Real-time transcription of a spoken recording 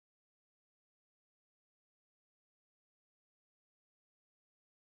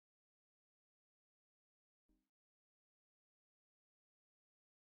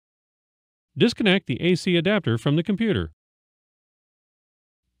Disconnect the AC adapter from the computer.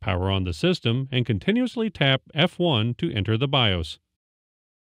 Power on the system and continuously tap F1 to enter the BIOS.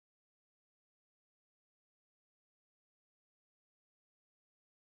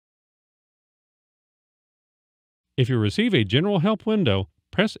 If you receive a general help window,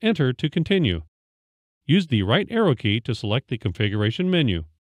 press Enter to continue. Use the right arrow key to select the configuration menu.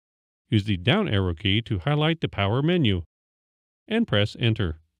 Use the down arrow key to highlight the power menu, and press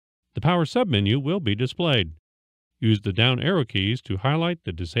Enter. The power submenu will be displayed. Use the down arrow keys to highlight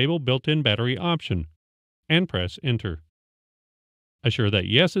the Disable Built-in Battery option, and press Enter. Assure that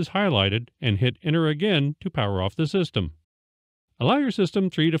Yes is highlighted and hit Enter again to power off the system. Allow your system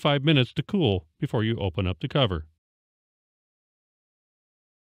 3 to 5 minutes to cool before you open up the cover.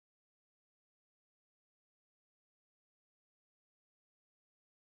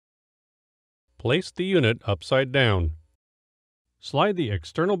 Place the unit upside down. Slide the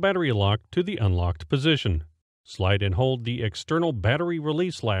external battery lock to the unlocked position. Slide and hold the external battery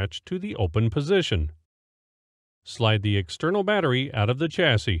release latch to the open position. Slide the external battery out of the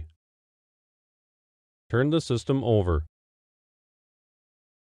chassis. Turn the system over.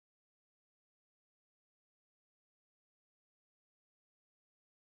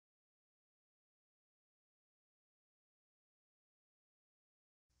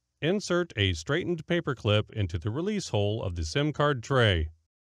 Insert a straightened paper clip into the release hole of the SIM card tray.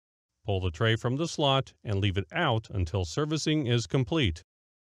 Pull the tray from the slot and leave it out until servicing is complete.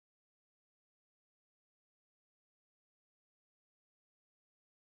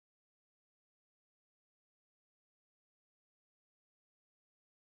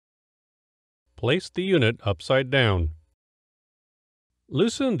 Place the unit upside down.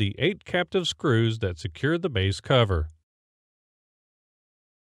 Loosen the 8 captive screws that secure the base cover.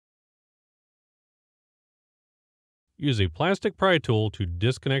 Use a plastic pry tool to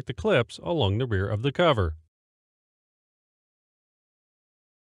disconnect the clips along the rear of the cover.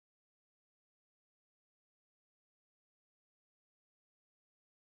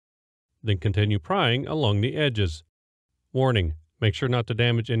 Then continue prying along the edges. Warning: make sure not to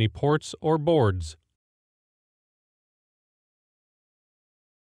damage any ports or boards.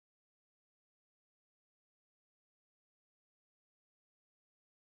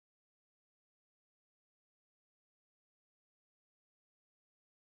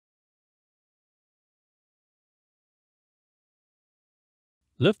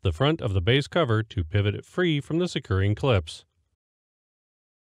 Lift the front of the base cover to pivot it free from the securing clips.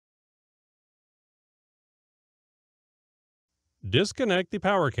 Disconnect the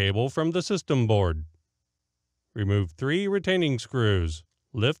power cable from the system board. Remove 3 retaining screws.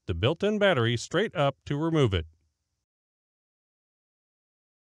 Lift the built-in battery straight up to remove it.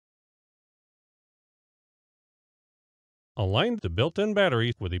 Align the built-in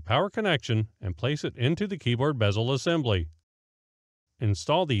battery with the power connection and place it into the keyboard bezel assembly.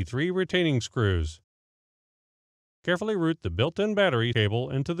 Install the 3 retaining screws. Carefully route the built-in battery cable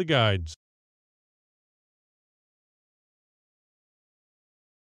into the guides.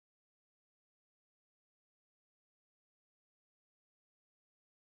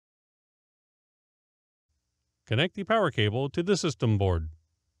 Connect the power cable to the system board.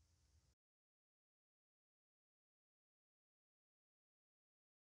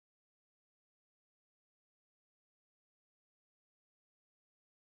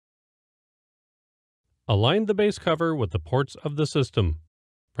 Align the base cover with the ports of the system.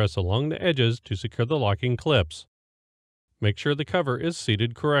 Press along the edges to secure the locking clips. Make sure the cover is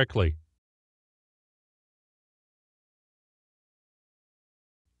seated correctly.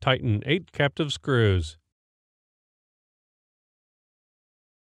 Tighten 8 captive screws.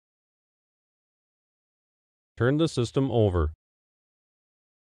 Turn the system over.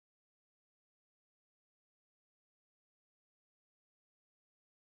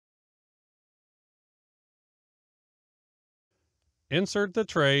 Insert the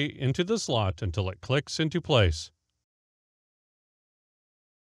tray into the slot until it clicks into place.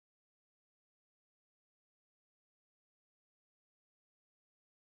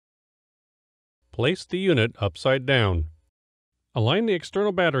 Place the unit upside down. Align the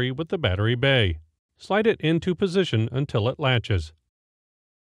external battery with the battery bay. Slide it into position until it latches.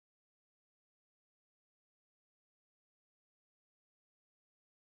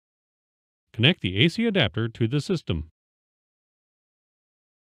 Connect the AC adapter to the system.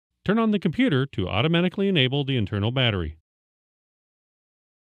 Turn on the computer to automatically enable the internal battery.